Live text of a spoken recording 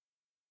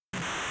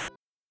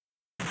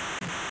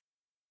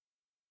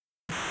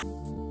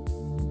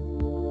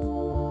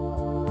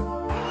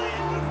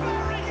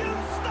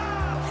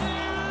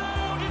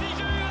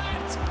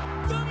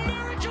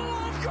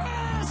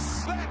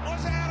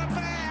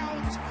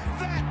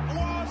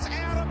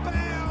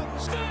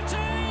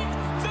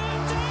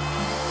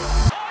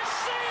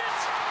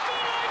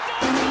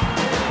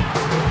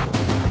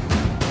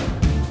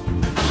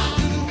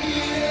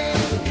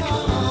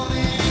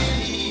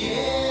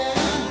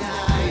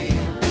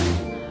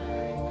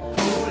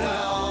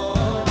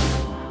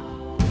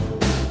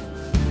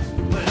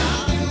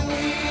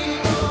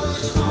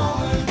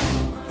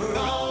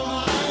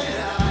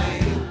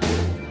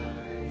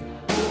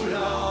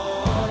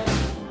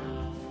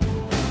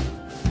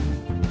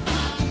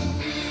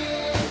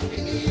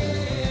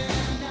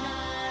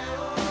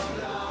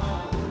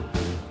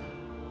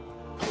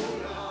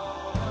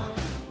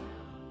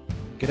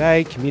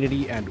G'day,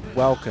 community, and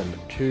welcome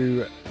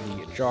to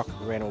the Jock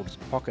Reynolds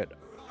Pocket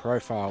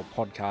Profile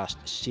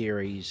Podcast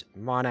series.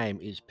 My name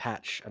is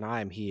Patch, and I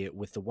am here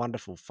with the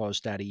wonderful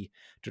Foz Daddy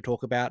to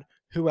talk about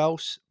who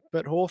else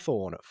but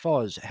Hawthorn.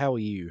 Foz, how are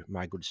you,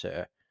 my good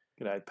sir?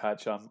 G'day,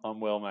 Patch. I'm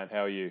well, mate.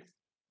 How are you?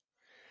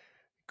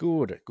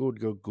 Good.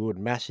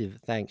 Massive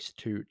thanks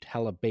to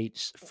Teller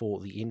Beats for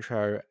the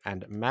intro,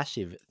 and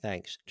massive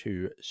thanks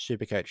to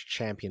Supercoach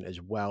Champion as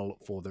well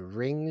for the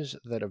rings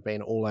that have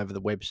been all over the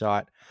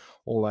website,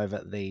 all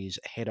over these.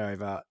 Head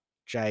over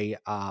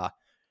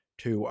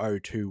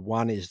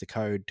JR2021 is the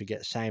code to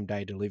get same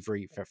day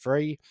delivery for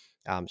free.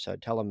 So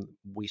tell them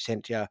we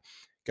sent you.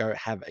 Go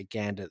have a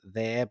gander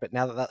there. But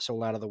now that that's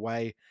all out of the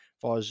way,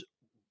 Foz,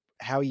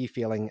 how are you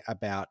feeling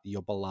about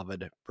your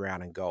beloved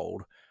brown and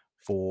gold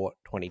for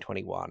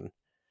 2021?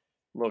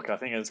 Look, I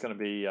think it's going to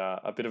be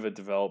a bit of a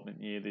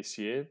development year this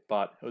year,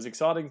 but it was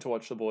exciting to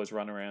watch the boys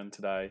run around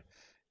today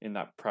in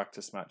that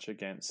practice match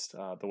against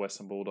the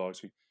Western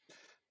Bulldogs. We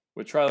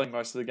were trailing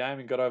most of the game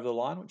and got over the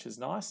line, which is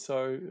nice.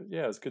 So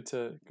yeah, it was good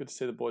to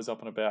see the boys up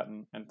and about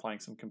and playing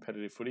some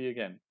competitive footy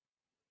again.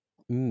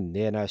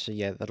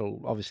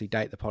 That'll obviously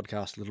date the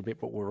podcast a little bit,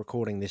 but we're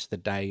recording this the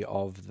day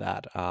of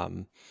that,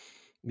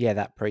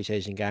 that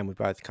preseason game. We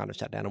both kind of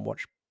sat down and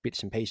watched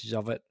bits and pieces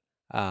of it,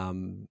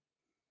 to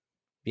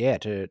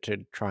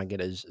try and get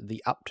us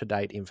the up to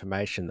date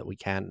information that we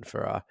can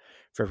for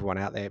everyone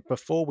out there.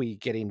 Before we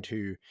get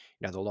into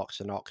the locks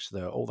and knocks,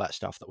 all that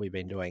stuff that we've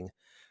been doing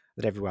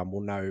that everyone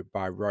will know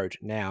by rote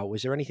now,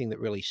 was there anything that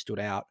really stood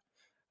out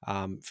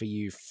for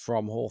you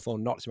from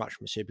Hawthorn? Not so much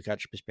from a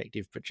Supercoach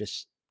perspective, but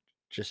just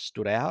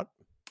stood out.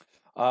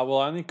 Well,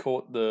 I only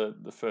caught the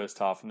first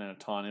half and then a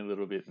tiny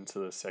little bit into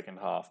the second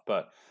half,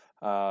 but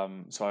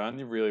so I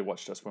only really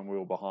watched us when we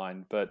were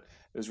behind. But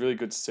it was really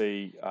good to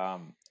see a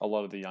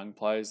lot of the young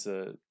players,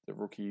 the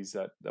rookies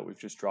that we've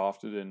just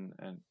drafted and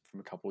from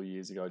a couple of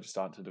years ago, just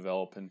starting to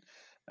develop and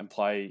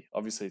play.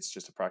 Obviously, it's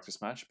just a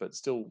practice match, but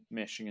still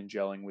meshing and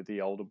gelling with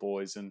the older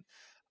boys. And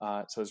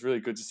so it's really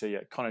good to see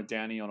Connor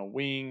Downey on a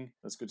wing.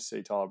 It was good to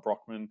see Tyler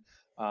Brockman.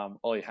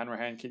 Ollie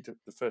Hanrahan kicked the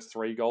first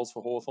 3 goals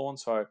for Hawthorn.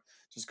 So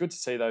just good to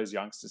see those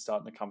youngsters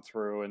starting to come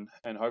through,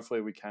 and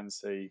hopefully we can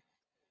see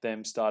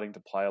them starting to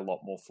play a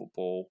lot more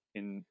football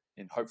in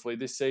hopefully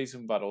this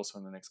season, but also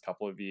in the next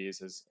couple of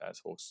years as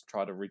Hawks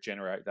try to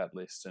regenerate that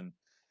list and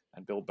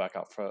build back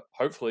up for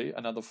hopefully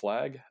another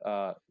flag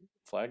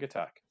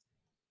attack.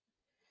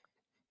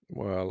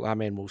 Well, I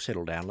mean, we'll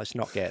settle down. Let's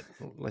not get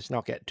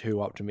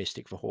too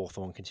optimistic for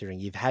Hawthorn, considering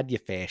you've had your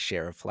fair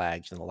share of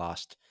flags in the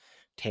last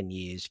 10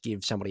 years.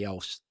 Give somebody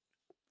else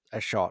a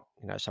shot.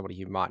 Somebody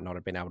who might not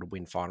have been able to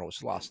win finals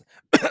the last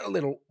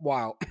little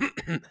while.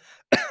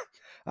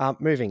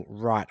 Moving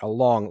right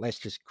along, let's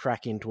just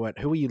crack into it.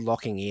 Who are you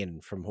locking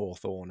in from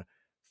Hawthorn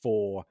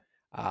for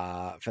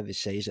this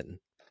season?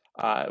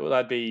 Well,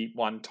 that'd be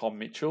one Tom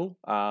Mitchell.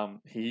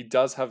 He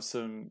does have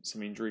some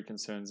injury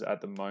concerns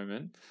at the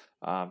moment,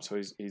 so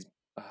he's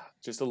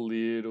just a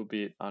little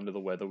bit under the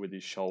weather with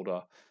his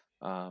shoulder.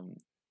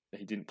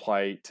 He didn't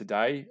play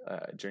today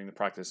during the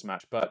practice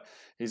match, but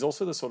he's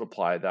also the sort of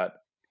player that,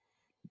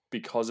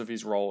 because of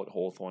his role at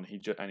Hawthorn,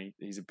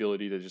 his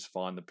ability to just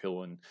find the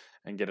pill and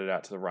get it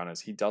out to the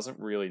runners, he doesn't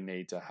really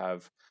need to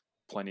have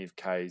plenty of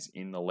Ks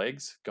in the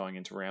legs going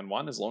into round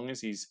one, as long as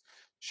his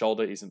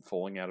shoulder isn't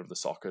falling out of the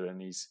socket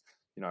and he's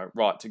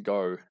right to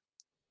go.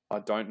 I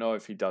don't know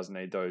if he does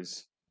need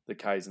the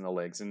Ks in the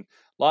legs. And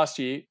last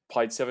year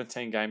played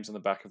 17 games on the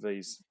back of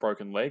these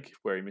broken leg,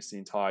 where he missed the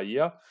entire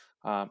year.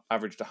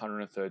 Averaged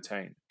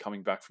 113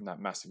 coming back from that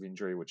massive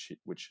injury, which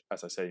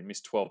as I say, he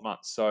missed 12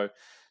 months. So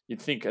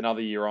you'd think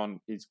another year on,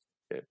 he's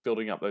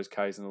building up those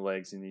Ks in the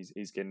legs and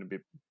he's getting a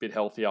bit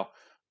healthier.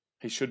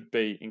 He should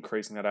be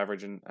increasing that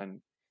average, and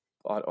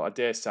I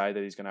dare say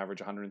that he's going to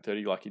average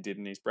 130 like he did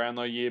in his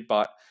Brownlow year.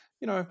 But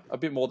a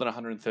bit more than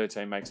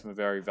 113 makes him a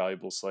very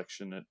valuable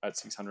selection at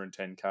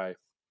 610k.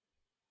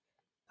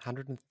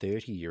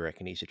 130, you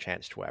reckon he's a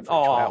chance to average?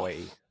 Oh,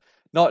 Wowee.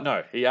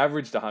 no, he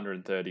averaged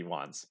 130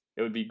 once.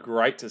 It would be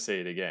great to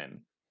see it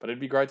again, but it'd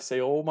be great to see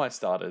all my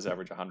starters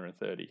average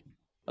 130.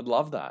 I'd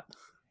love that.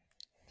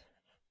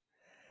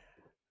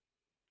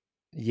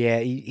 Yeah,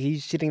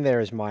 he's sitting there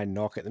as my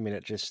knock at the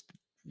minute. Just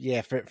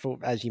for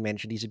as you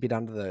mentioned, he's a bit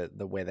under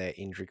the weather,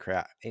 injury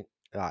cloud, and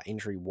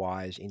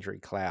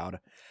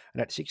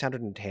at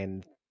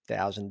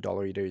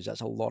 $610,000 dues,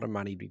 that's a lot of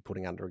money to be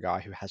putting under a guy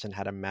who hasn't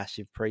had a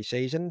massive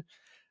preseason.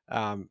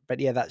 But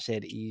yeah, that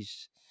said,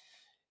 he's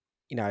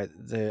I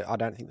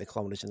don't think the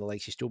kilometers in the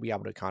legs, he'll still be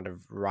able to kind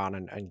of run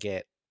and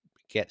get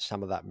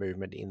some of that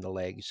movement in the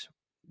legs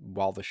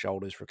while the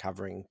shoulder's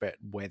recovering. But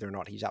whether or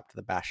not he's up to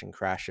the bash and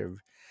crash of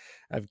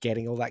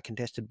getting all that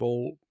contested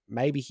ball,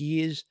 maybe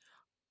he is.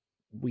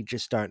 We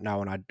just don't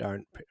know, and I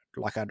don't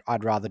like.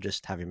 I'd rather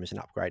just have him as an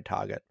upgrade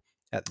target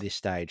at this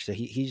stage. So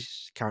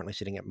he's currently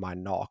sitting at my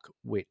knock,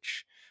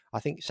 which I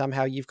think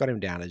somehow you've got him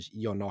down as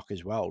your knock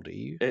as well. Do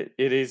you? It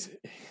is.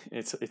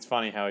 It's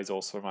funny how he's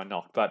also my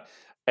knock, but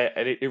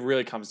it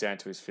really comes down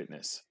to his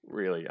fitness,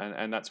 really,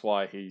 and that's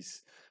why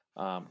he's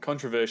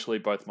Controversially,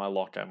 both my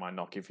lock and my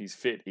knock. If he's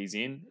fit, he's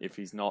in. If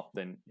he's not,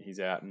 then he's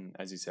out. And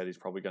as you said, he's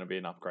probably going to be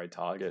an upgrade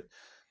target.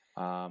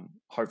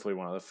 Hopefully,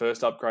 one of the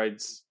first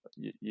upgrades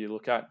you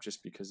look at,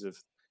 just because of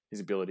his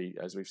ability,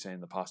 as we've seen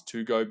in the past,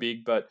 to go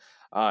big. But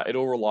it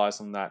all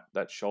relies on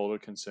that shoulder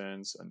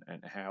concerns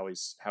and how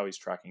he's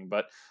tracking.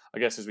 But I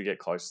guess as we get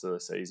close to the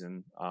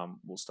season,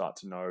 we'll start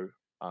to know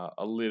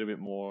a little bit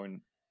more and a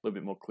little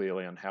bit more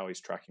clearly on how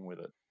he's tracking with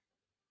it.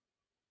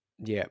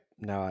 Yeah,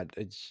 no,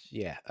 it's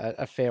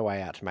a fair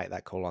way out to make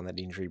that call on that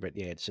injury, but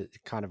yeah, it's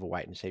kind of a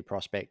wait and see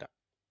prospect.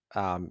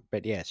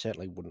 But yeah,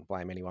 certainly wouldn't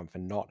blame anyone for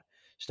not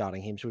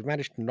starting him. So we've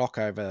managed to knock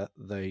over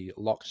the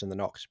locks and the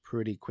knocks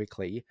pretty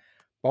quickly.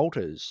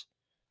 Bolters,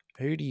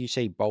 who do you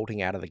see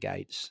bolting out of the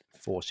gates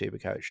for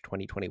Supercoach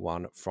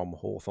 2021 from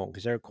Hawthorn?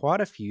 Because there are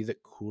quite a few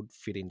that could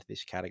fit into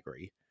this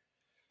category.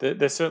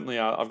 There certainly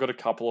are. I've got a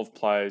couple of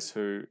players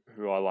who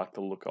I like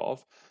the look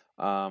of,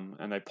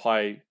 and they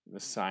play the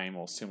same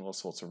or similar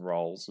sorts of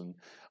roles. And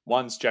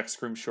one's Jack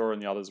Scrimshaw,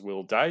 and the other's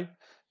Will Day.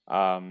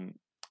 Um,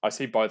 I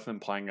see both of them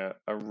playing a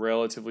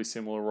relatively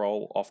similar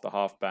role off the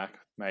halfback,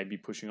 maybe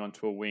pushing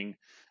onto a wing,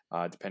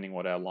 depending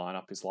what our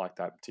lineup is like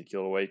that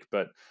particular week.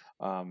 But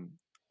both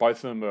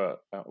of them are.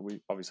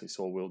 We obviously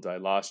saw Will Day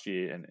last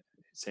year, and it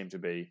seemed to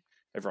be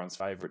everyone's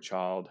favourite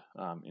child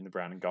in the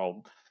brown and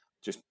gold.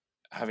 Just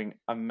having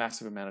a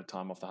massive amount of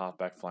time off the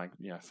halfback flank,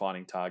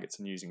 finding targets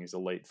and using his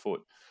elite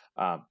foot.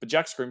 But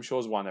Jack Scrimshaw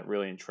is one that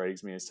really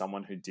intrigues me as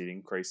someone who did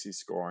increase his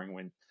scoring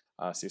when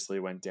Sicily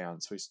went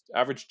down. So his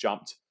average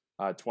jumped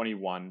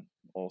 21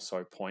 or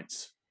so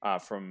points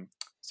from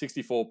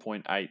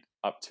 64.8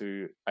 up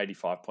to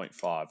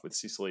 85.5 with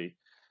Sicily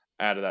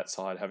out of that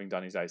side having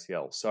done his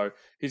ACL. So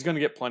he's going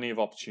to get plenty of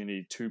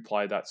opportunity to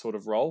play that sort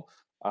of role.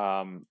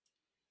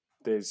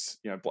 There's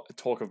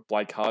talk of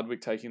Blake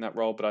Hardwick taking that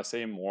role, but I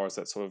see him more as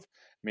that sort of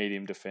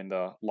medium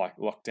defender, like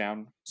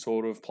lockdown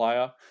sort of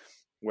player.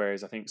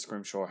 Whereas I think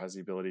Scrimshaw has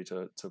the ability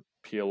to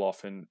peel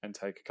off and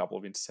take a couple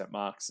of intercept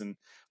marks, and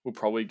will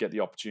probably get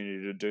the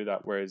opportunity to do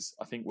that. Whereas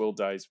I think Will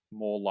Day's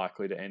more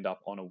likely to end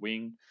up on a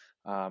wing,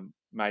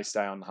 may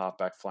stay on the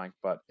halfback flank,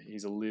 but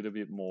he's a little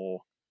bit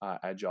more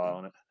agile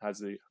and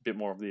has a bit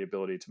more of the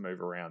ability to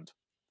move around.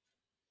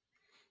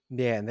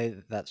 Yeah,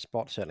 and that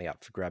spot's certainly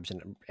up for grabs,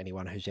 and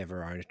anyone who's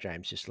ever owned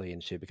James Sicily in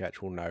Supercoach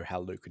will know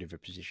how lucrative a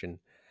position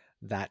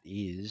that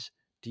is.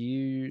 Do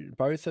you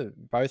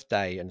both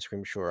Day and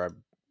Scrimshaw are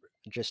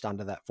just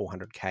under that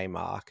 400k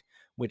mark,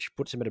 which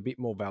puts him at a bit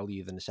more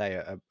value than say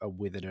a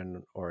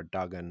Witherden or a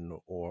Duggan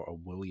or a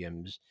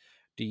Williams.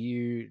 Do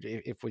you,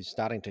 if we're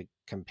starting to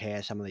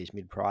compare some of these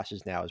mid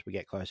prices now as we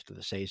get closer to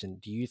the season,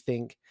 do you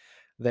think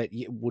that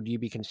would you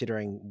be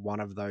considering one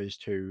of those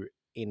two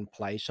in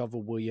place of a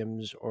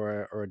Williams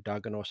or a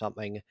Duggan or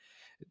something?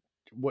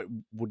 What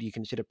would you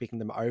consider picking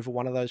them over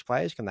one of those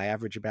players? Can they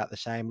average about the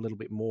same, a little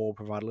bit more,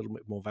 provide a little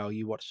bit more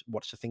value?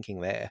 What's the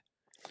thinking there?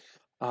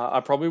 I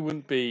probably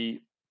wouldn't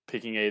be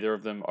picking either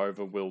of them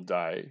over Will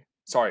Day.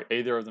 Sorry,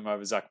 either of them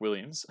over Zach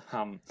Williams.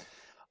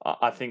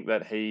 I think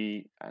that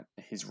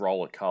his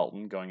role at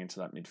Carlton going into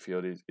that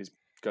midfield is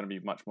going to be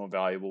much more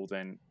valuable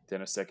than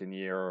a second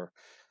year or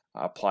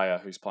a player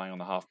who's playing on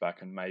the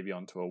halfback and maybe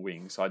onto a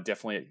wing. So I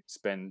definitely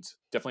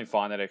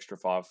find that extra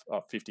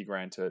 50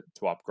 grand to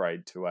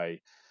upgrade to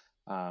a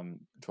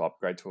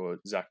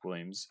Zach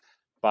Williams.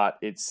 But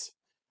it's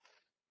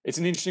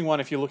an interesting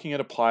one if you're looking at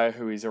a player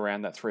who is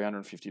around that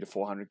 350 to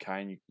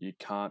 400k and you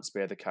can't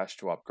spare the cash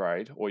to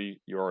upgrade, or you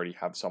already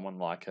have someone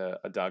like a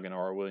Duggan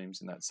or a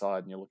Williams in that side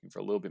and you're looking for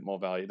a little bit more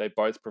value. They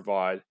both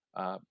provide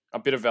a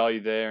bit of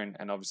value there,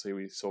 and obviously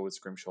we saw with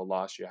Scrimshaw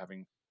last year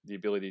having the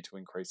ability to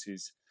increase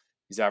his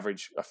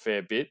average a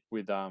fair bit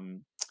with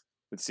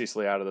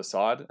Sicily out of the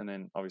side, and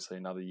then obviously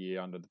another year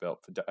under the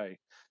belt for Day.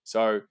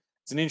 So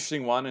it's an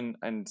interesting one,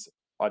 and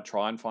I'd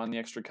try and find the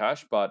extra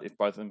cash, but if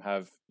both of them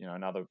have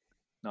another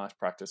nice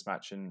practice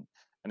match and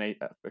a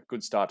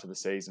good start to the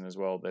season as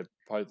well, they're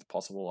both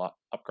possible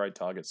upgrade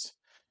targets,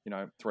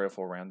 3 or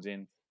 4 rounds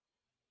in.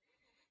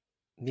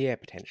 Yeah,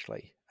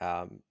 potentially.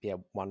 Yeah,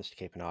 ones to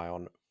keep an eye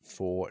on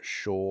for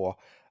sure.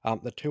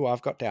 The two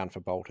I've got down for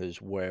bolters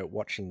were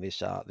watching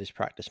this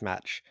practice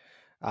match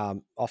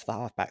off the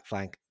halfback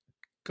flank.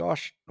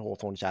 Gosh,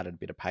 Hawthorn's added a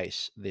bit of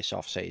pace this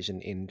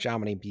off-season. In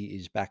Germany, he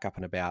is back up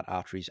and about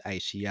after his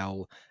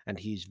ACL, and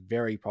he's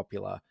very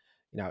popular,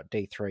 at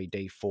D3,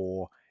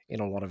 D4, in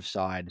a lot of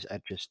sides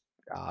at just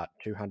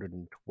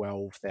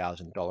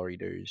 $212,000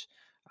 dues.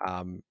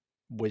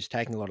 Was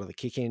taking a lot of the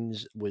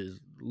kick-ins,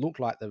 looked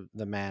like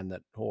the man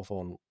that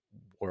Hawthorn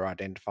were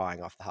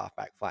identifying off the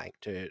halfback flank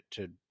to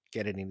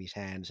get it in his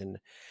hands and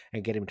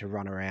get him to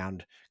run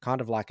around, kind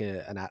of like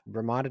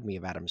reminded me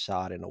of Adam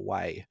Sard in a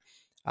way.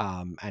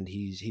 And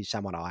he's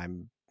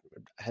someone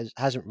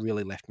hasn't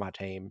really left my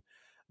team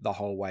the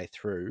whole way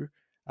through.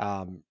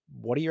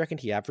 What do you reckon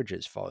he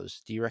averages,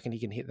 Foz? Do you reckon he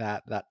can hit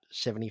that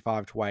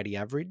 75 to 80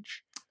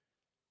 average?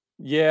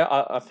 Yeah,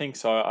 I think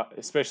so,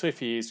 especially if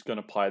he is going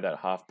to play that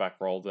halfback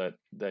role that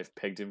they've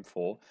pegged him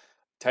for.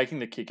 Taking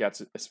the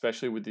kickouts,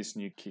 especially with this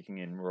new kicking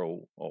in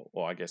rule,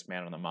 or I guess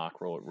man on the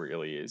mark rule, it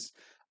really is.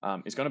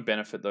 is going to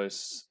benefit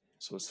those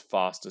sort of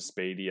faster,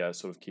 speedier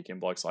sort of kick-in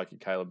blokes like your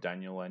Caleb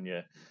Daniel and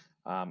your,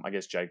 I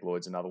guess Jake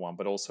Lloyd's another one.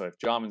 But also if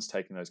Jarman's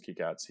taking those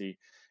kickouts, he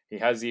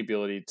has the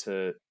ability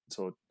to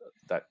sort of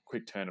that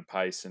quick turn of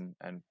pace and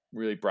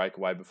really break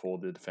away before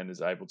the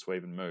defenders are able to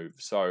even move.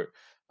 So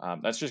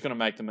that's just going to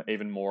make them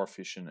even more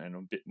efficient and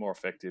a bit more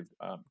effective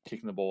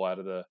kicking the ball out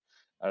of the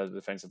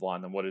defensive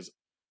line than what is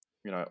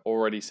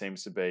already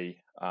seems to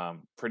be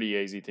pretty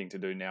easy thing to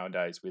do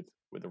nowadays with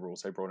the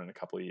rules they brought in a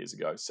couple of years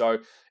ago. So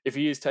if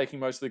he is taking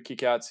most of the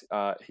kickouts,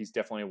 he's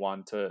definitely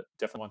one to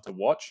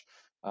watch.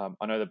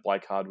 I know that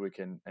Blake Hardwick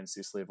and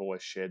Sicily have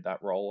always shared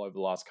that role over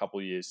the last couple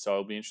of years, so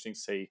it'll be interesting to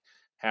see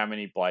how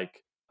many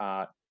Blake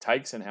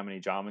takes and how many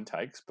Jarman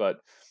takes.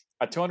 But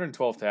at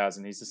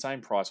 212,000, he's the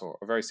same price or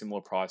a very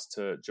similar price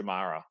to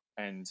Jamara,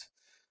 and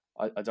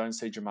I don't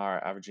see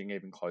Jamara averaging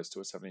even close to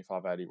a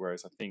 75-80,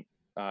 whereas I think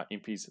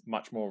Impey's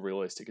much more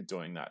realistic at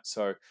doing that.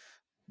 So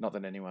not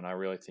that anyone I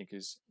really think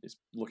is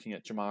looking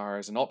at Jamara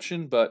as an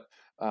option, but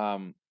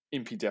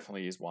Impey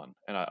definitely is one.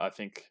 And I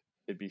think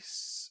it'd be,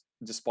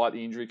 despite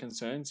the injury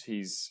concerns,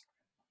 he's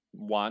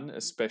one,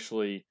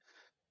 especially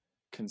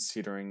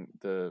considering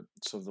the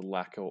sort of the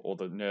lack or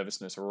the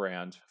nervousness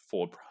around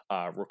forward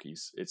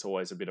rookies. It's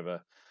always a bit of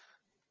a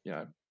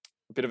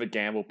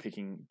gamble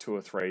picking 2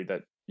 or 3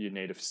 that you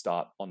need to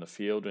start on the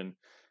field, and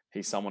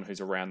he's someone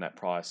who's around that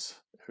price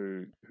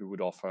who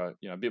would offer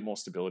a bit more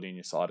stability in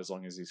your side as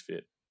long as he's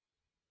fit.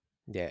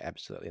 Yeah,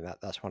 absolutely. And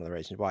that's one of the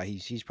reasons why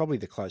he's probably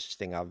the closest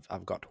thing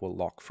I've got to a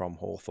lock from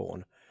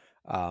Hawthorn.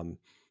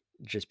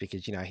 Just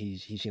because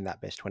he's in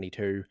that best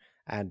 22,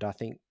 and I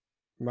think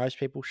most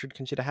people should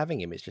consider having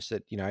him. It's just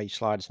that he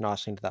slides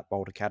nicely into that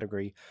bolder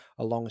category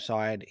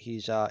alongside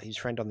his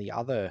friend on the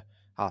other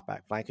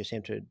halfback flank, who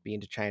seem to be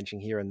interchanging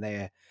here and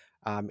there,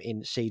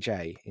 in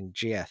CJ in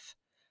GF,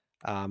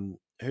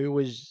 who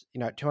was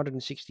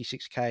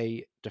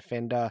 266k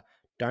defender.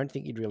 Don't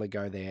think you'd really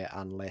go there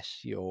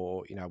unless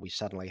we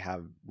suddenly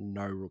have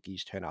no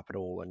rookies turn up at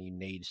all, and you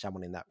need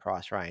someone in that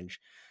price range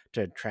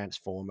to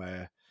transform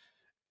a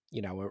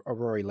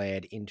Rory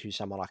Laird into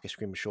someone like a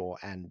Scrimshaw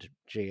and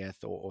GF,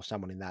 or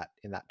someone in that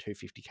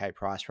 250k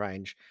price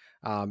range.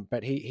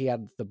 But he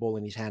had the ball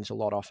in his hands a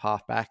lot off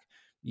halfback,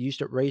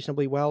 used it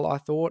reasonably well, I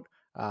thought.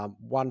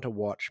 One to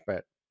watch,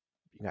 but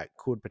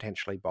could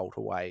potentially bolt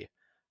away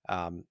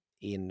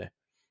in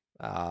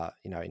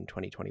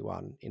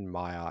 2021 in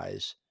my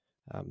eyes.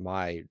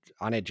 My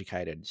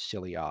uneducated,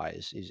 silly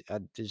eyes.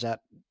 Is that,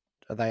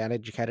 are they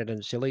uneducated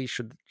and silly?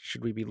 Should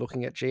we be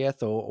looking at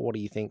GF, or what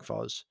do you think,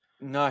 Foz?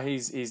 No,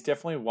 he's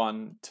definitely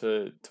one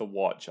to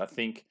watch. I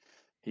think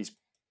he's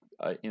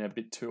in a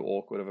bit too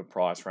awkward of a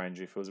price range.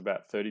 If it was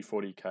about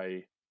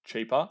 30-40k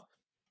cheaper,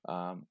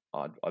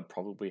 I'd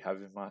probably have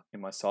him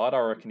in my side. I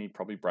reckon he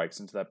probably breaks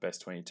into that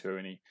best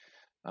 22,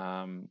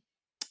 and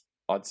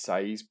I'd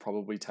say he's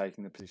probably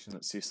taking the position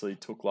that Sicily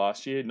took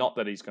last year. Not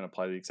that he's going to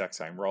play the exact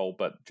same role,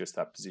 but just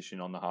that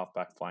position on the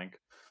half-back flank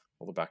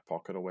or the back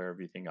pocket or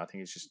wherever you think. I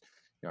think it's just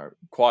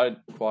quite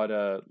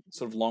a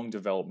sort of long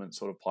development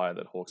sort of player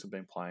that Hawks have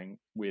been playing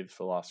with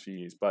for the last few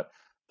years. But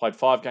played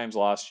 5 games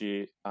last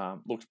year,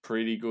 looked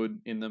pretty good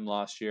in them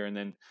last year, and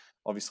then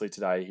obviously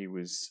today he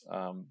was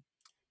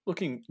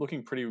looking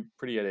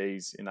pretty at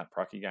ease in that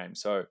Prucky game.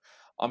 So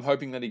I'm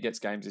hoping that he gets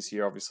games this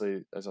year.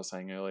 Obviously, as I was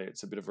saying earlier,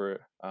 it's a bit of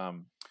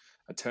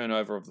a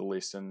turnover of the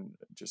list and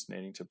just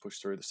needing to push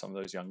through some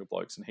of those younger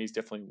blokes. And he's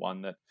definitely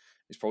one that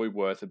is probably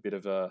worth a bit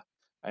of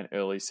an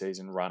early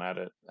season run at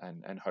it,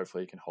 and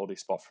hopefully he can hold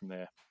his spot from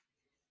there.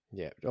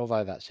 Yeah,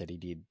 although that said, he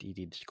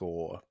did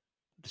score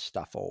the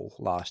stuff all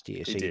last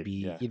year, so you'd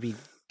be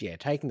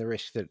taking the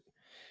risk that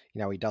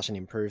he doesn't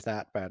improve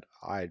that. But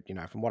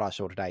from what I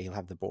saw today, he'll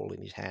have the ball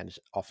in his hands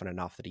often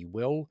enough that he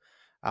will.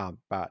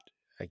 But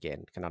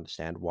again, can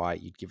understand why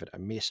you'd give it a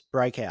miss.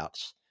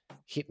 Breakouts,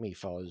 hit me,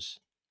 Foz.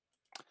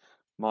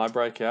 My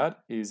breakout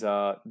is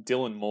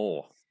Dylan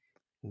Moore.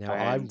 Now,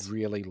 I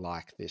really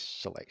like this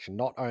selection,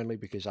 not only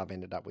because I've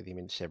ended up with him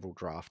in several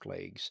draft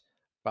leagues,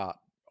 but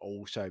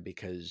also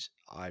because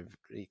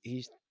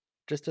he's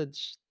just a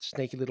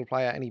sneaky little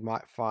player, and he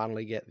might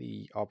finally get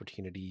the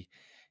opportunity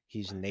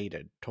he's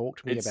needed. Talk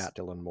to me about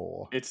Dylan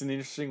Moore. It's an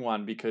interesting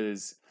one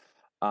because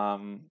I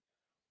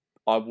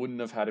wouldn't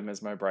have had him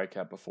as my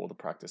breakout before the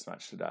practice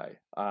match today.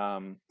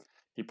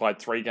 He played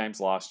 3 games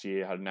last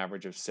year, had an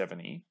average of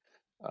 70.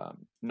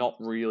 Not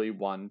really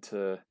one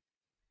to,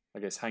 I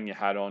guess, hang your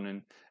hat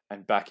on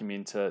and back him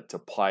in to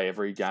play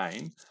every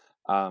game.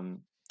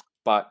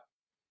 But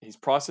he's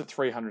priced at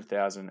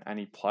 300,000, and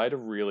he played a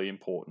really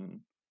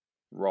important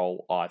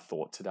role, I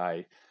thought,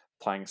 today,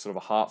 playing sort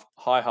of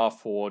a high half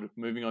forward,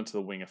 moving on to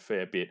the wing a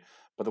fair bit.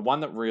 But the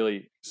one that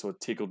really sort of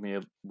tickled me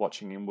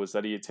watching him was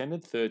that he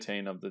attended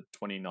 13 of the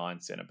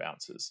 29 centre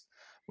bounces,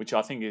 which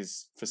I think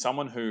is, for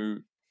someone who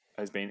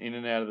has been in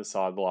and out of the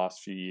side the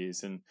last few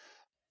years and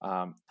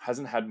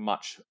hasn't had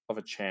much of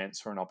a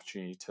chance or an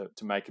opportunity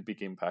to make a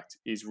big impact,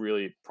 is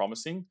really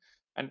promising.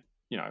 And,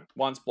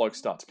 once blokes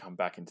start to come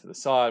back into the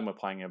side and we're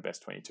playing our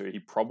best 22, he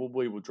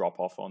probably will drop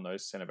off on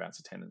those centre bounce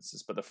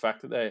attendances. But the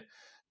fact that they're,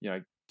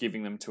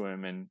 giving them to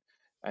him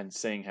and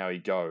seeing how he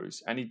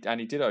goes. And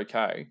he did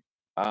okay.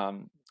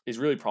 Is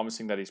really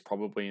promising that he's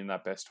probably in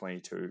that best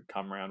 22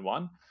 come round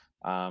one.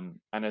 And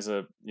as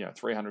a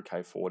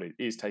 300k forward, it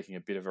is taking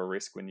a bit of a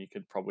risk when you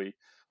could probably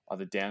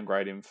either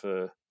downgrade him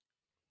for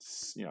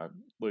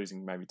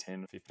losing maybe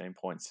 10 or 15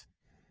 points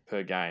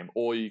per game,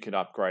 or you could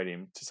upgrade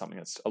him to something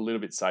that's a little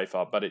bit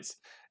safer. But it's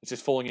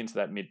just falling into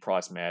that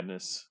mid-price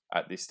madness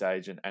at this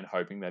stage and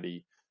hoping that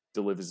he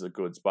delivers the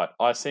goods. But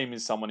I see him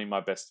as someone in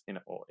our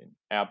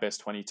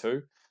best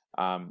 22.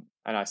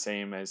 And I see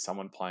him as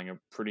someone playing a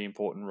pretty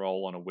important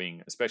role on a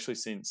wing, especially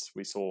since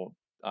we saw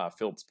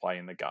Phillips play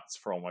in the guts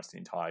for almost the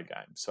entire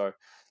game. So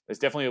there's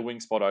definitely a wing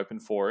spot open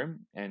for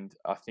him, and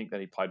I think that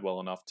he played well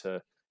enough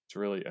to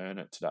really earn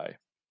it today.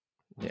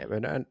 Yeah,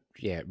 but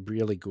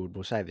really good.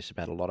 We'll say this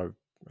about a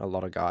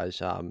lot of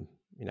guys,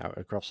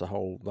 across the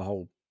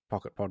whole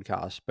Pocket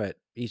podcast. But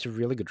he's a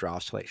really good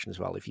draft selection as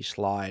well. If he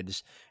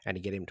slides and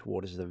you get him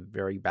towards the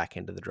very back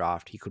end of the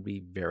draft, he could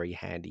be very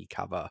handy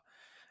cover.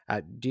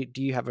 Do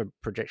you have a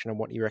projection on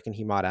what you reckon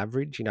he might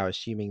average?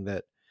 Assuming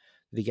that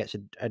he gets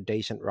a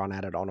decent run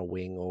at it on a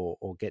wing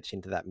or gets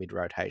into that mid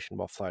rotation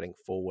while floating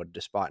forward,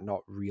 despite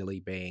not really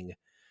being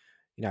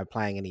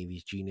playing any of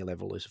his junior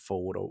level as a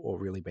forward or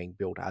really being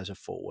built as a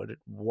forward.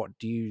 What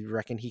do you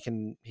reckon he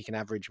can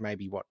average?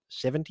 Maybe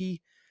 70,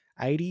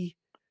 80?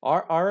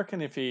 I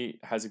reckon if he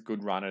has a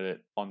good run at it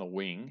on the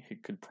wing, he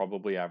could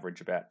probably average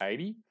about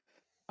 80.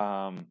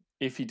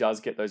 If he does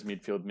get those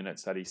midfield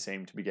minutes that he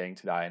seemed to be getting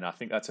today, and I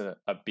think that's a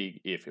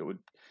big if. It would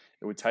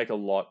take a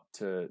lot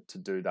to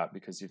do that,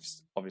 because you've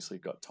obviously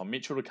got Tom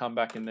Mitchell to come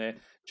back in there.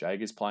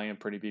 Jager's playing a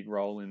pretty big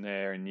role in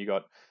there, and you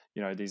got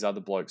these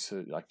other blokes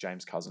who, like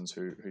James Cousins,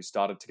 who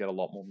started to get a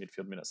lot more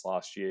midfield minutes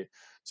last year.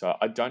 So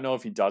I don't know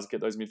if he does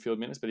get those midfield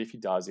minutes, but if he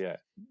does,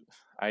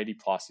 80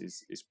 plus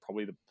is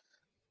probably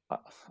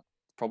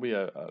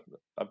a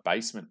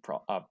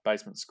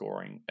basement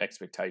scoring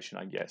expectation,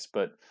 I guess.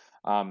 But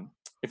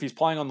if he's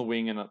playing on the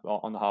wing and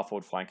on the half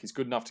forward flank, he's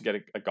good enough to get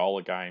a goal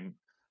a game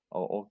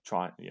or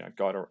try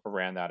go to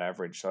around that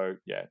average. So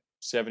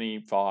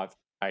 75,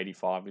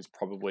 85 is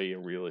probably a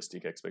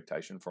realistic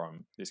expectation for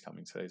him this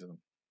coming season.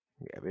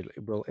 Yeah,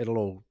 it'll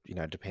all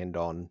depend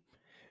on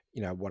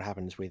what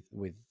happens with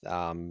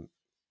Tom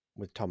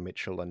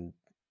Mitchell and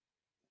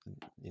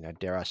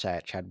dare I say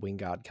it, Chad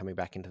Wingard coming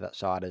back into that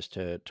side as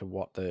to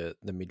what the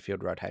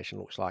midfield rotation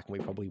looks like, and we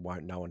probably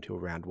won't know until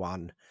round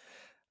one.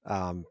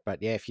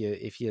 But yeah,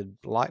 if you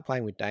like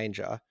playing with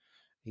Danger,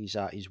 he's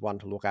one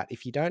to look at.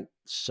 If you don't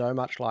so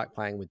much like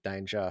playing with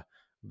Danger,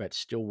 but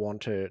still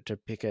want to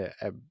pick a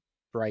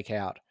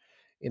breakout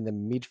in the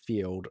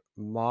midfield,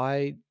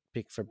 my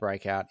pick for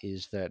breakout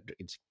is that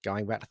it's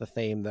going back to the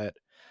theme that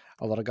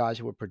a lot of guys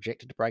who were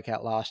projected to break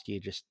out last year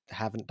just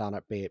haven't done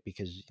it, be it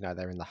because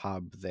they're in the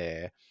hub,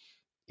 they're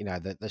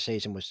the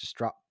season was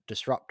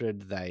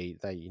disrupted. They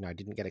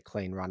didn't get a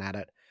clean run at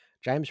it.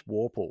 James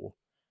Worpel,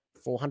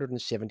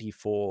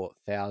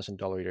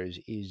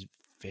 $474,000 is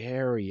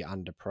very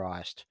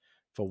underpriced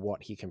for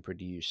what he can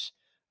produce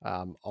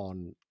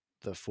on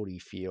the footy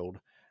field.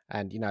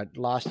 And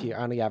last year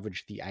only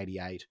averaged the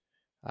 88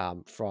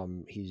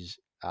 from his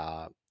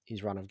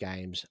run of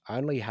games.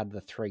 Only had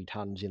the 3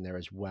 tons in there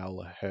as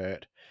well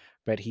hurt,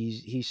 but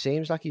he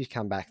seems like he's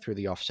come back through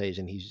the off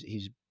season.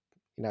 He's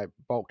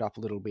bulked up a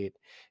little bit.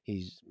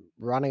 He's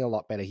running a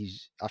lot better.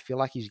 I feel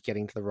like he's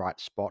getting to the right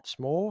spots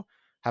more.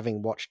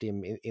 Having watched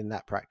him in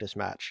that practice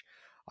match,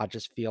 I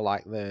just feel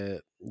like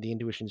the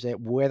intuition's there.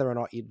 Whether or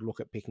not you'd look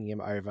at picking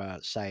him over,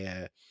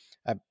 say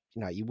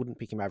you wouldn't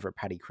pick him over a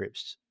Paddy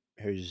Cripps,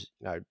 who's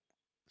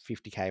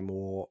 50k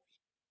more.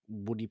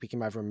 Would you pick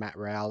him over a Matt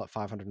Rowell at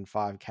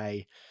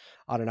 505k?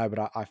 I don't know,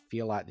 but I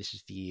feel like this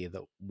is the year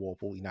that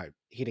Worpel,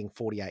 hitting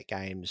 48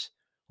 games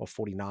or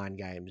 49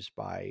 games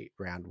by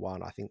round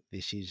one. I think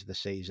this is the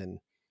season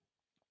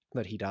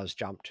that he does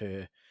jump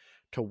to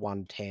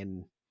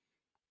 110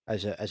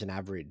 as an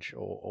average,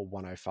 or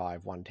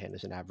 105, 110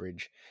 as an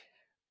average.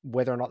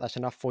 Whether or not that's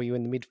enough for you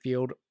in the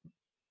midfield,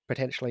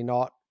 potentially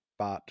not,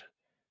 but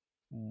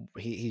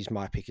he's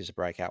my pick as a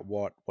breakout.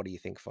 What do you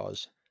think,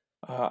 Foz?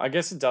 I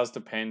guess it does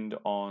depend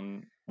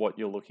on what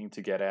you're looking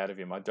to get out of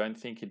him. I don't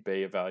think he'd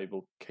be a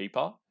valuable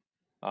keeper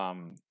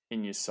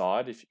in your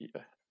side.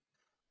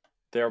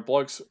 There are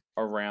blokes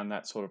around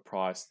that sort of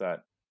price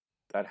that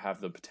have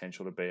the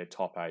potential to be a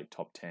top 8,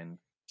 top 10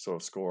 sort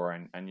of scorer,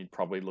 and you'd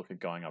probably look at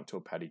going up to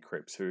a Paddy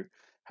Cripps, who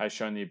has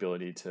shown the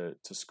ability to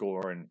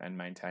score and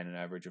maintain an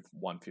average of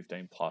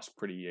 115 plus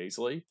pretty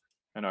easily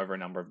and over a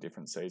number of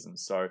different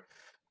seasons. So,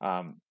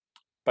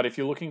 but if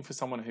you're looking for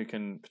someone who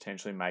can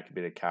potentially make a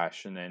bit of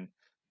cash and then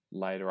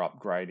later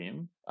upgrade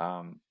him,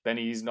 then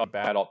he's not a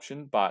bad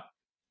option. But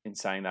in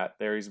saying that,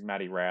 there is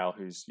Matty Rowell,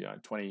 who's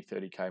 20,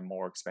 30k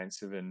more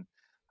expensive, and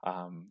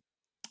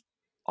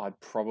I'd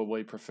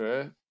probably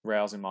prefer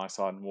Rowell's in my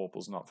side and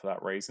Worpel's not for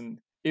that reason.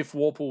 If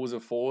Worpel was a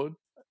forward,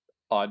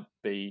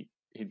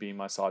 he'd be in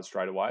my side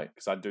straight away,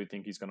 because I do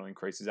think he's going to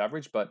increase his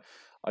average, but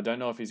I don't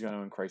know if he's going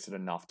to increase it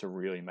enough to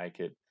really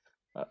make it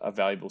a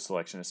valuable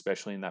selection,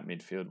 especially in that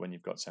midfield when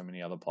you've got so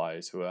many other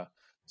players who are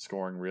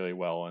scoring really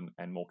well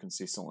and more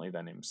consistently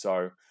than him.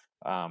 So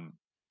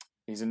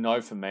he's a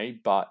no for me,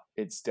 but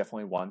it's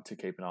definitely one to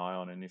keep an eye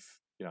on. And if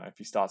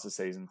he starts the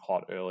season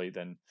hot early,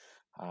 then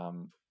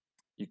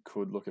you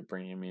could look at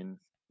bringing him in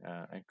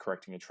and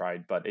correcting a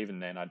trade. But even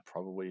then, I'd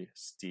probably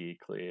steer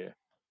clear,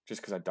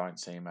 just because I don't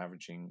see him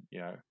averaging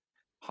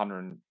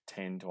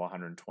 110 to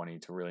 120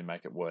 to really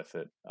make it worth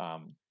it.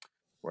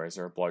 Whereas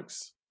there are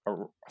blokes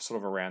sort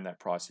of around that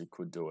price who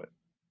could do it.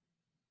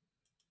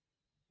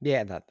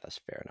 Yeah, that's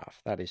fair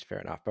enough. That is fair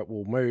enough. But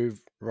we'll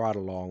move right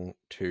along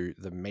to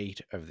the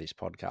meat of this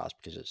podcast,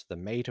 because it's the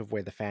meat of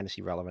where the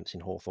fantasy relevance in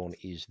Hawthorn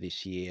is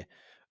this year,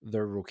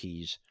 the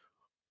rookies.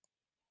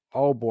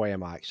 Oh boy,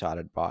 am I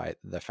excited by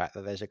the fact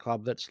that there's a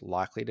club that's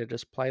likely to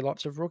just play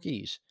lots of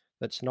rookies.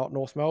 That's not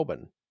North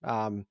Melbourne.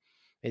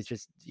 It's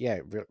just,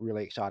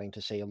 really exciting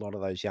to see a lot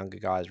of those younger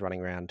guys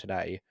running around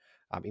today.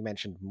 You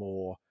mentioned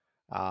more,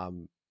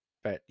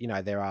 but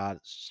there are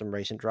some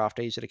recent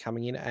draftees that are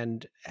coming in.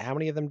 And how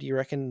many of them do you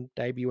reckon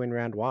debut in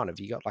round one? Have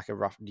you got like a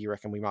rough? Do you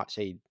reckon we might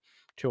see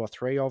 2 or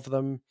 3 of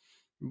them?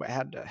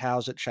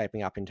 How's it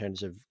shaping up in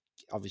terms of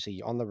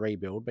obviously on the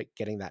rebuild, but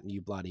getting that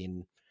new blood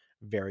in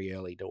very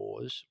early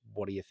doors?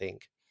 What do you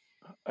think?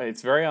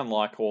 It's very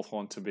unlike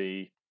Hawthorn to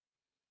be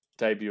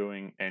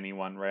debuting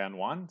anyone round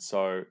one,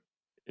 so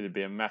it'd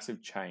be a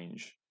massive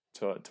change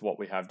to what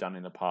we have done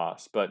in the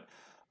past. But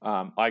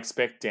I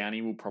expect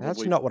Downey will That's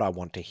probably. not what I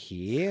want to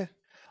hear.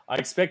 I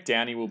expect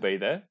Downey will be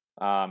there.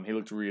 He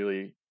looked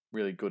really,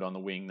 really good on the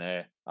wing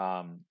there.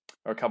 Or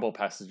a couple of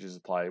passages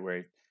of play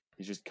where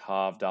he's just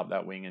carved up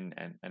that wing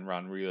and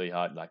run really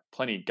hard, like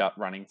plenty of gut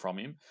running from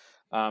him.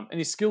 And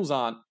his skills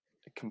aren't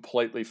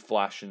completely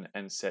flash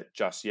and set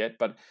just yet,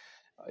 but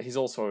he's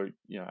also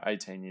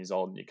 18 years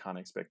old, and you can't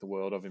expect the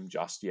world of him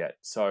just yet.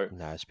 So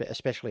No,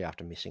 especially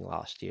after missing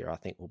last year, I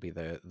think will be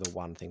the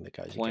one thing that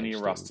goes plenty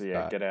of against rust him. to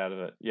But get out of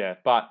it. Yeah,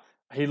 but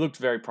he looked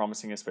very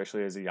promising,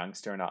 especially as a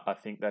youngster, and I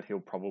think that he'll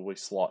probably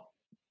slot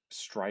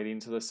straight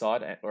into the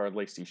side, or at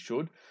least he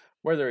should.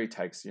 Whether he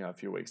takes a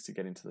few weeks to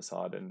get into the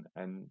side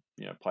and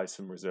play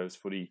some reserves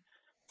footy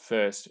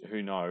first,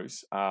 who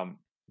knows?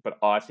 But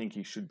I think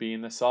he should be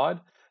in the side.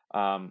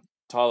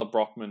 Tyler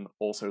Brockman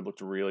also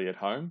looked really at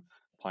home,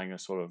 playing a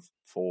sort of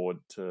forward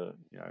to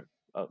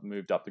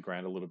moved up the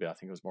ground a little bit. I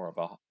think it was more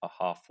of a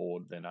half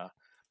forward than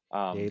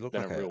yeah, he looked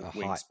a like real a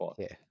wing high. spot.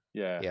 Yeah,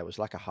 Yeah, yeah, it was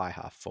like a high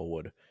half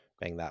forward,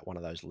 being that one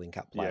of those link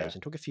up yeah, players,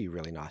 and took a few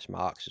really nice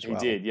marks as he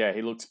well. did. Yeah,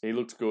 he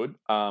looked good.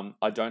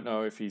 I don't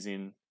know if he's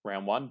in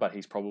round one, but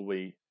he's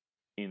probably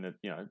in the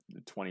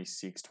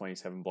 26,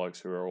 27 blokes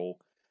who are all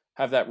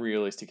have that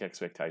realistic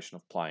expectation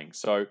of playing.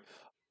 So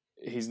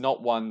he's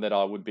not one that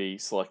I would be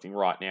selecting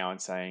right now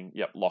and saying,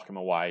 "Yep, lock him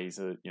away." He's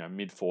a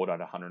mid forward at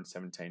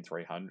 117,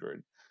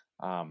 300.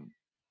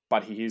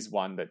 But he is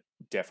one that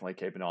definitely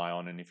keep an eye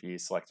on, and if he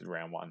is selected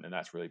round one, then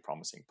that's really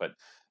promising. But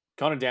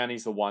Connor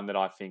Downey's the one that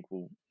I think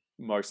will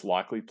most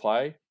likely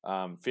play.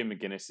 Finn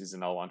McGuinness is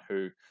another one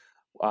who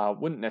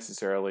wouldn't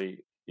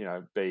necessarily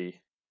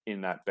be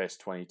in that best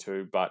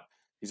 22, but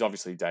he's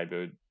obviously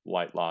debuted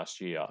late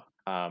last year.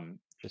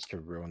 Just to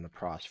ruin the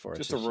price for us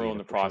Just to this year ruin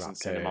to the push him price up and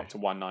send him to. up to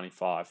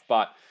 195.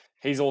 But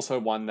he's also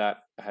one that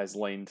has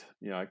leaned,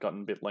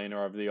 gotten a bit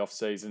leaner over the off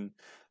season,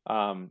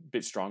 a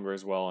bit stronger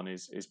as well, and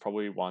is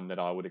probably one that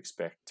I would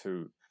expect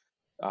to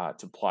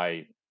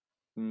play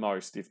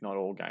most, if not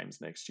all,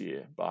 games next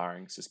year,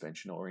 barring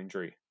suspension or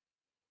injury.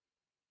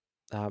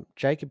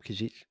 Jacob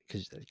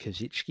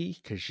Kazicki,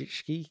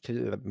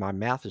 my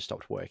mouth has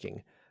stopped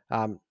working.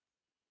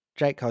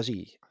 Jake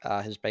Cozzy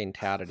has been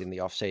touted in the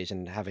off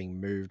season,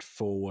 having moved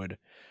forward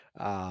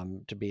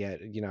to be a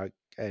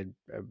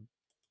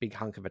big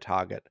hunk of a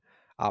target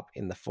up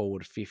in the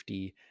forward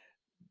 50.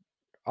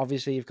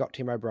 Obviously, you've got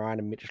Tim O'Brien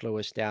and Mitch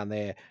Lewis down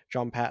there.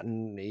 John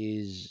Patton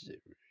is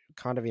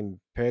kind of in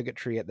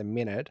purgatory at the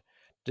minute.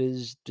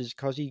 Does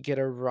Cozzy get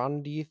a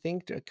run, do you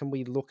think? Can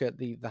we look at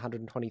the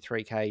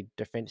 123k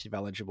defensive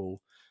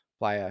eligible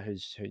player who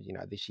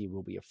this year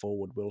will be a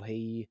forward? Will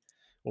he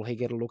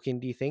get a look in,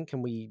 do you think?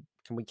 Can we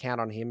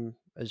count on him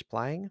as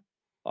playing?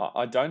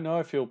 I don't know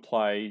if he'll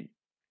play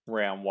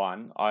round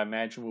one. I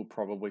imagine we'll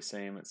probably see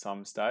him at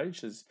some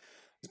stage. There's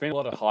been a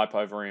lot of hype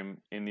over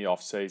him in the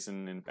off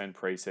season and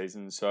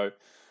pre-season. So,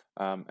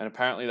 and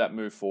apparently that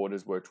move forward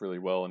has worked really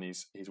well, and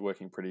he's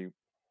working pretty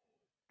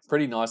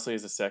nicely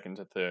as a second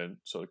to third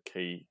sort of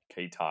key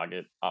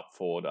target up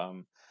forward.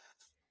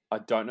 I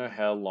don't know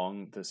how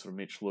long the sort of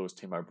Mitch Lewis,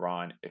 Tim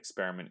O'Brien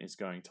experiment is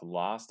going to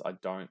last. I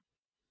don't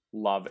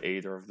love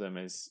either of them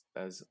as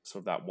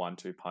sort of that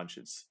 1-2 punch.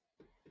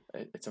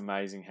 It's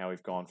amazing how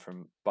we've gone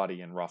from Buddy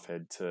and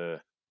Roughhead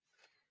to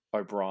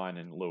O'Brien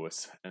and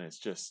Lewis, and it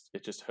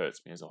just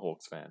hurts me as a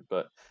Hawks fan.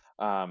 But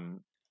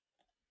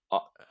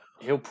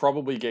he'll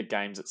probably get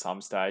games at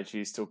some stage.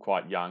 He's still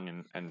quite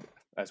young, and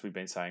as we've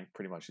been saying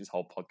pretty much this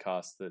whole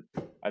podcast, that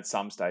at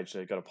some stage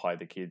they've got to play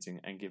the kids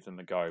and give them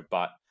a go.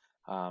 But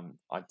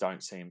I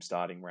don't see him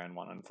starting round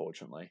one,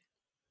 unfortunately.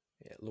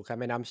 Yeah, look, I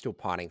mean, I'm still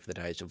pining for the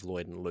days of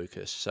Lloyd and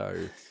Lucas, so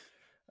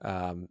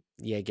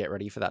Yeah, get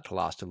ready for that to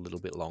last a little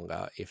bit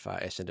longer if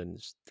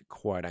Essendon's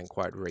quote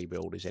unquote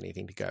rebuild is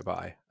anything to go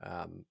by.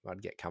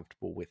 I'd get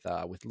comfortable with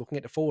looking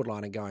at the forward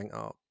line and going,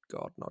 oh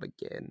God, not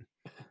again.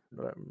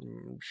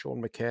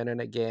 Sean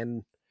McKernan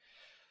again.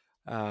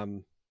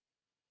 Um,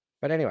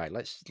 but anyway,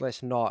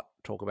 let's not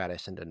talk about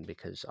Essendon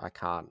because I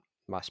can't.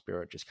 My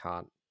spirit just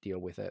can't deal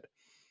with it.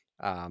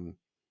 Um,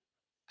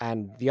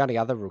 and the only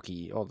other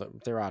rookie,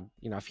 there are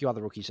a few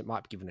other rookies that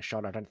might be given a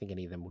shot. I don't think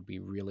any of them would be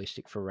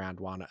realistic for round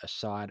one.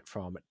 Aside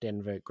from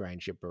Denver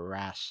Granger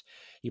Barras,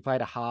 he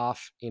played a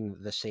half in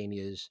the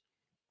seniors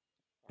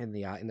in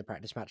the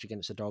practice match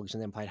against the Dogs,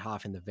 and then played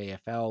half in the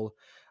VFL.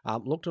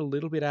 Looked a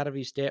little bit out of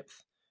his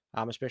depth,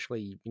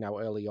 especially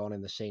early on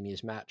in the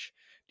seniors match.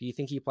 Do you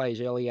think he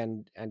plays early?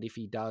 And if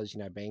he does,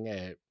 being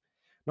a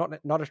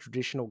not a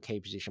traditional key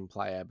position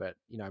player, but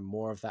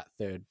more of that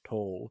third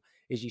tall,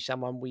 is he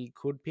someone we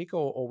could pick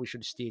or we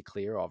should steer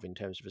clear of in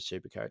terms of a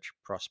super coach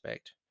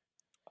prospect?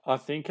 I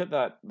think at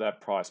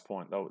that price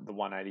point, the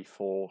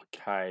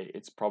 184K,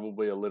 it's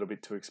probably a little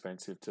bit too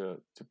expensive to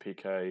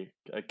pick a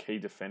key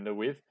defender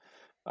with.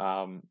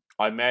 I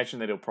imagine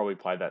that he'll probably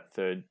play that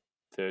third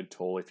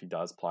tall if he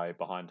does play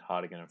behind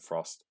Hardigan and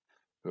Frost,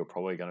 who are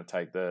probably going to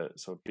take the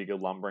sort of bigger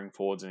lumbering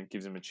forwards, and it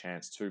gives him a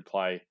chance to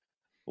play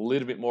a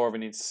little bit more of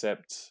an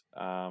intercept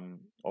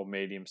or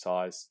medium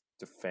sized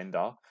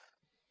defender.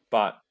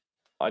 But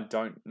I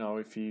don't know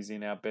if he's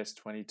in our best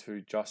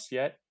 22 just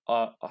yet.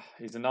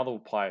 He's another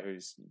player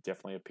who's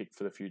definitely a pick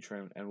for the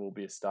future and will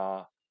be a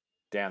star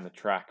down the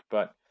track.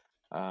 But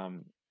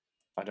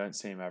I don't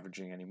see him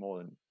averaging any more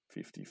than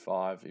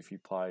 55 if he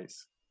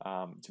plays,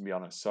 to be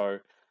honest. So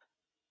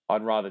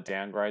I'd rather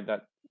downgrade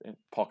that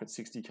pocket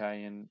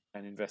 60K and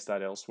invest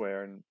that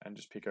elsewhere and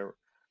just pick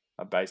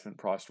a basement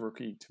priced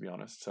rookie, to be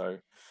honest. So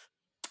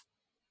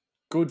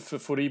good for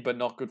footy, but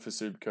not good for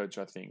Supercoach,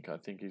 I think. I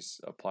think he's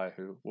a player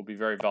who will be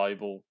very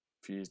valuable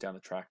a few years down the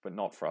track, but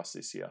not for us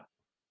this year.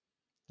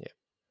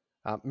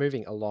 Yeah.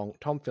 Moving along,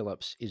 Tom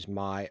Phillips is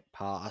my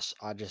pass.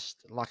 I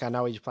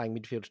know he's playing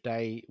midfield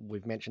today.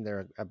 We've mentioned there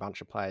are a bunch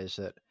of players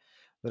that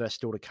are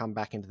still to come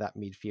back into that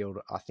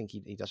midfield. I think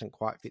he doesn't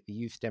quite fit the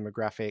youth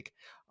demographic.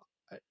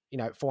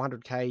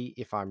 400K.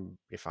 If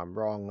I'm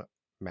wrong,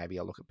 maybe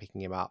I'll look at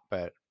picking him up.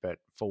 But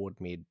forward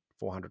mid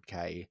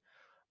 400K,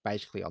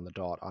 basically on the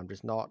dot. I'm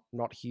just not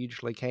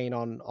hugely keen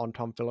on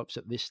Tom Phillips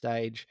at this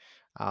stage.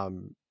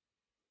 Um,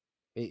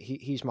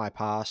 he's my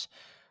pass.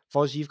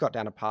 Foz, you've got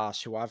down a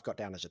pass. Who I've got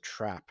down as a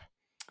trap.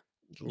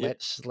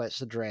 Yep.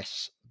 Let's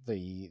address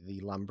the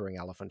lumbering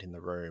elephant in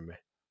the room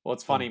Well,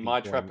 it's in funny. big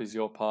My boy. trap is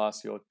your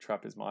pass. Your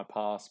trap is my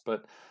pass.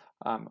 But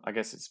I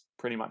guess it's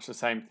pretty much the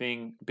same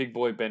thing. Big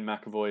boy Ben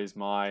McAvoy is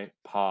my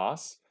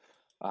pass.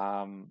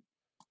 Um,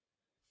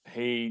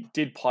 he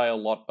did play a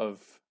lot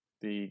of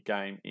the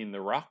game in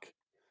the ruck,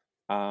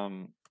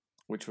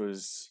 which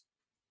was,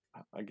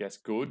 I guess,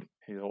 good.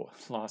 He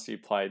last year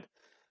played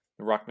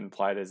the ruckman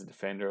played as a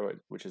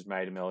defender, which has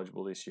made him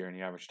eligible this year, and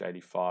he averaged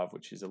 85,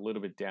 which is a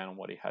little bit down on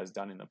what he has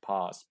done in the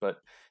past. But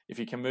if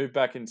he can move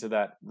back into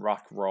that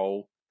ruck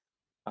role,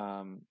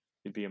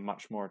 he'd be a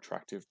much more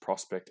attractive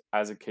prospect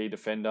as a key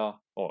defender,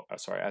 or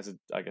sorry, as a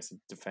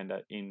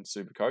defender in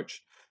Supercoach.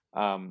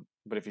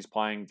 But if he's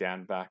playing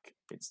down back,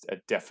 it's a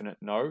definite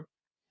no.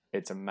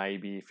 It's a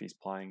maybe if he's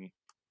playing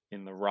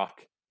in the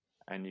ruck,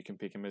 and you can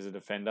pick him as a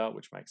defender,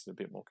 which makes it a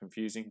bit more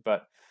confusing.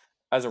 But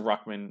as a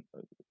ruckman,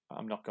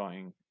 I'm not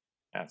going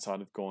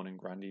outside of Gawn and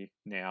Grundy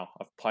now.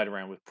 I've played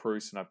around with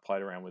Bruce and I've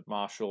played around with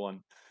Marshall, and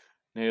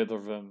neither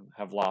of them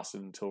have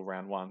lasted until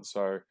round one.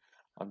 So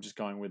I'm just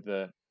going with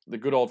the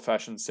good old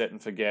fashioned set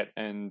and forget.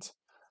 And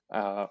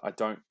I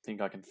don't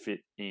think I can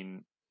fit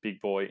in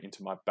Big Boy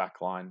into my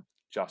back line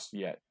just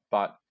yet.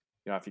 But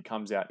if he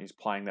comes out and he's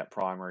playing that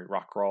primary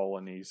ruck role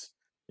and he's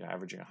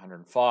averaging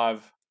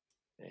 105,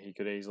 he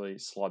could easily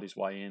slot his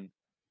way in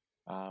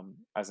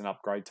as an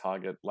upgrade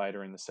target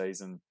later in the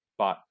season,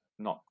 but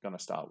not going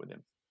to start with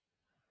him.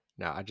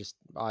 No,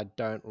 I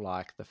don't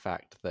like the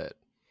fact that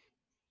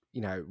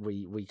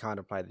we kind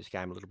of played this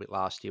game a little bit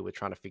last year. We're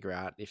trying to figure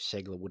out if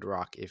Segler would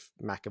ruck, if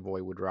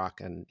McAvoy would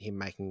ruck, and him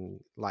making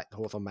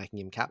Hawthorn making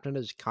him captain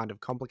has kind of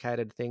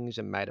complicated things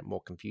and made it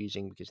more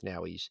confusing because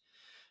now he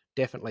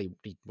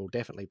will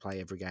definitely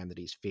play every game that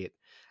he's fit.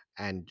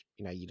 And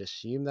you'd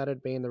assume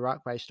that'd be in the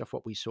ruck based off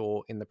what we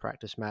saw in the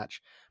practice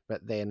match.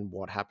 But then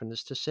what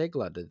happens to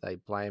Segler? Do they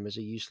play him as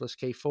a useless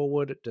key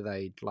forward? Do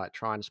they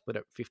try and split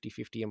it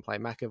 50-50 and play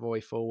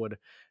McAvoy forward?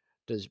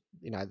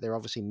 They're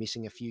obviously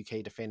missing a few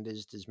key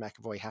defenders. Does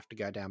McAvoy have to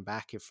go down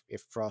back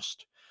if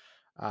Frost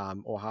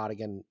or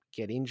Hardigan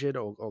get injured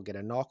or get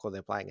a knock, or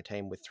they're playing a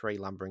team with three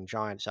lumbering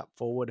giants up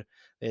forward?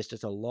 There's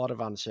just a lot of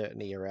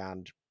uncertainty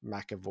around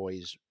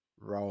McAvoy's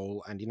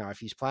role. And, if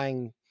he's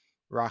playing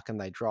ruck and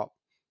they drop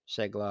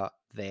Segler,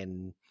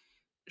 then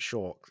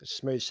sure,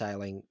 smooth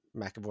sailing.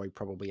 McAvoy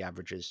probably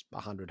averages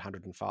 100,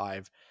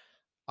 105.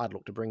 I'd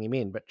look to bring him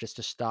in. But just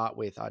to start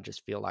with, I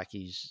just feel like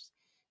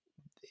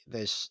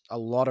there's a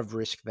lot of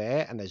risk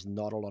there and there's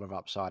not a lot of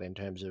upside in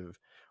terms of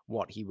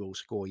what he will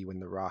score you in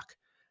the ruck.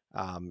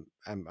 and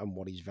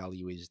what his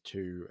value is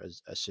to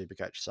a super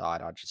coach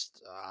side.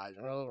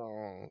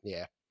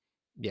 Yeah,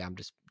 I'm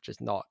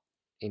just not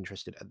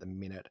interested at the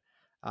minute.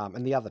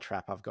 And the other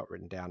trap I've got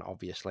written down,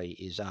 obviously,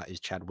 is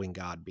Chad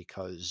Wingard,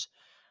 because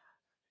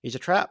he's a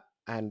trap.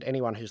 And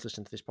anyone who's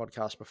listened to this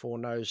podcast before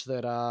knows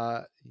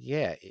that,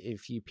 yeah,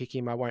 if you pick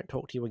him, I won't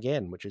talk to you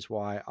again, which is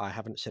why I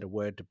haven't said a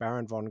word to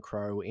Baron Von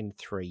Crow in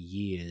 3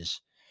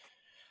 years.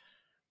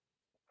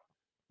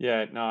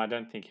 Yeah, no, I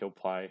don't think he'll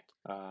play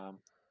a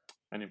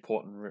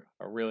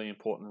really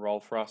important role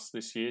for us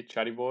this year,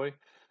 Chatty Boy.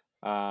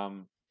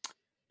 Um,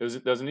 there's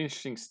an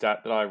interesting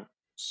stat that I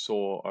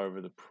saw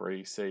over the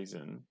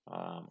preseason.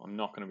 I'm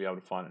not going to be able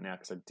to find it now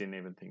because I didn't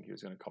even think he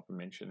was going to cop a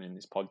mention in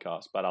this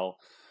podcast, but I'll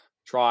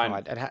try Oh,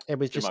 and it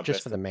was do my just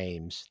best for to the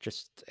memes.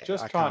 just I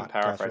try and can't go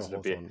through paraphrase a it a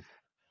bit. Hawthorn.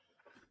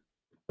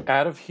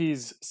 Out of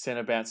his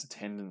centre bounce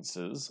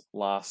attendances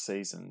last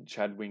season,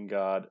 Chad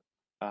Wingard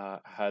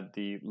had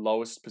the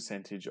lowest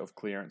percentage of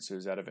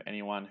clearances out of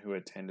anyone who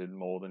attended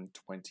more than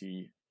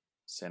 20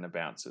 centre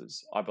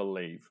bounces, I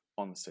believe,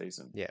 on the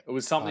season. Yeah, It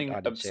was something I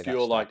did see that obscure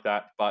stat. like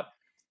that, but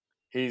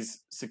his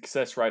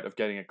success rate of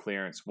getting a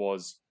clearance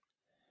was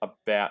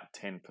about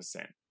 10%.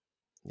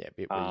 Yeah,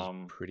 it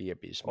was pretty Or a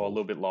abysmal.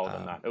 little bit lower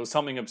than that. It was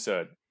something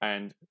absurd.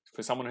 And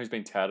for someone who's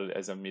been touted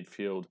as a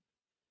midfielder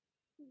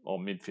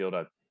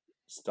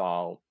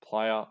style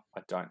player,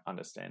 I don't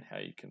understand how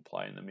you can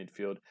play in the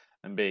midfield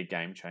and be a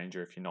game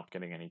changer if you're not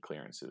getting any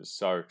clearances.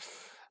 So,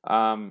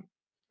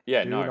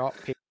 yeah, Do no. not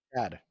pick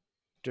Chad.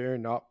 Do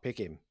not pick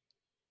him.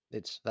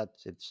 It's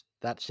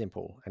that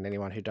simple. And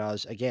anyone who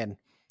does, again,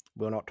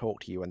 will not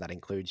talk to you, and that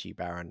includes you,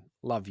 Baron.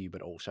 Love you,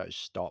 but also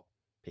stop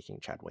picking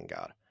Chad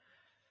Wingard.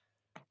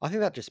 I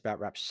think that just about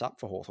wraps us up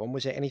for Hawthorn.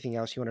 Was there anything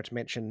else you wanted to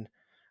mention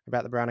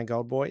about the Brown and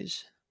Gold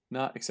boys?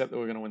 No, except that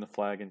we're going to win the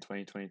flag in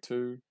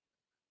 2022.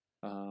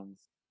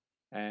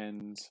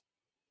 And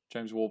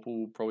James Warple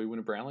will probably win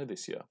a Brownlee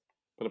this year.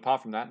 But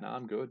apart from that, no,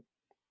 I'm good.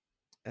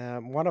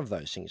 One of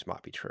those things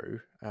might be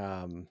true.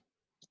 I'll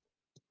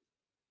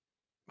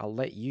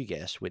let you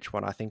guess which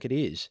one I think it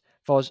is.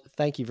 Foz,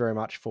 thank you very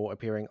much for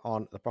appearing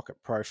on the Pocket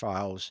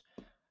Profiles.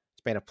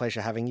 It's been a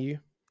pleasure having you.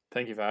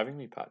 Thank you for having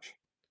me, Patch.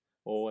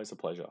 Always a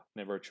pleasure.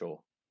 Never a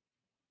chore.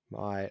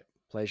 My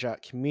pleasure.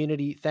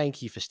 Community,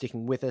 thank you for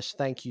sticking with us.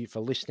 Thank you for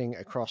listening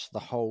across the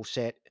whole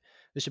set.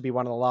 This will be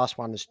one of the last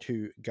ones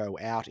to go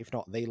out, if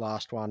not the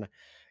last one.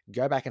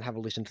 Go back and have a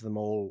listen to them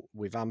all.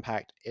 We've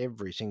unpacked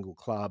every single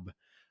club.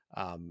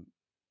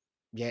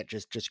 Yeah,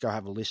 just go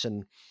have a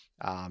listen.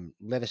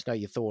 Let us know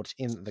your thoughts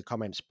in the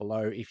comments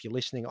below. If you're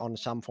listening on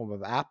some form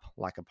of app,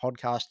 like a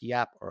podcasty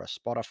app or a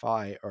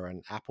Spotify or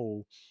an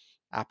Apple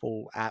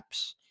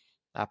apps,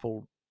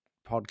 Apple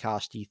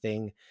podcasty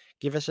thing,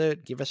 give us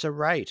a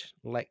rate.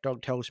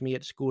 Dog tells me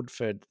it's good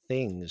for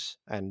things,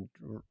 and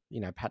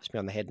pats me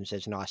on the head and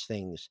says nice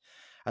things,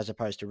 as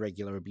opposed to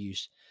regular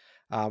abuse.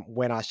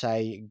 When I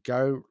say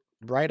go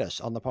rate us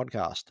on the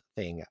podcast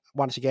thing.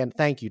 Once again,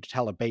 thank you to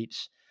Teller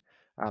Beats.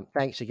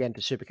 Thanks again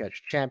to Supercoach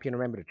Champion.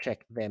 Remember to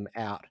check them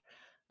out.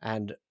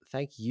 And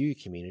thank you,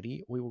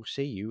 community. We will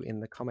see you in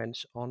the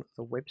comments on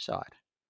the website.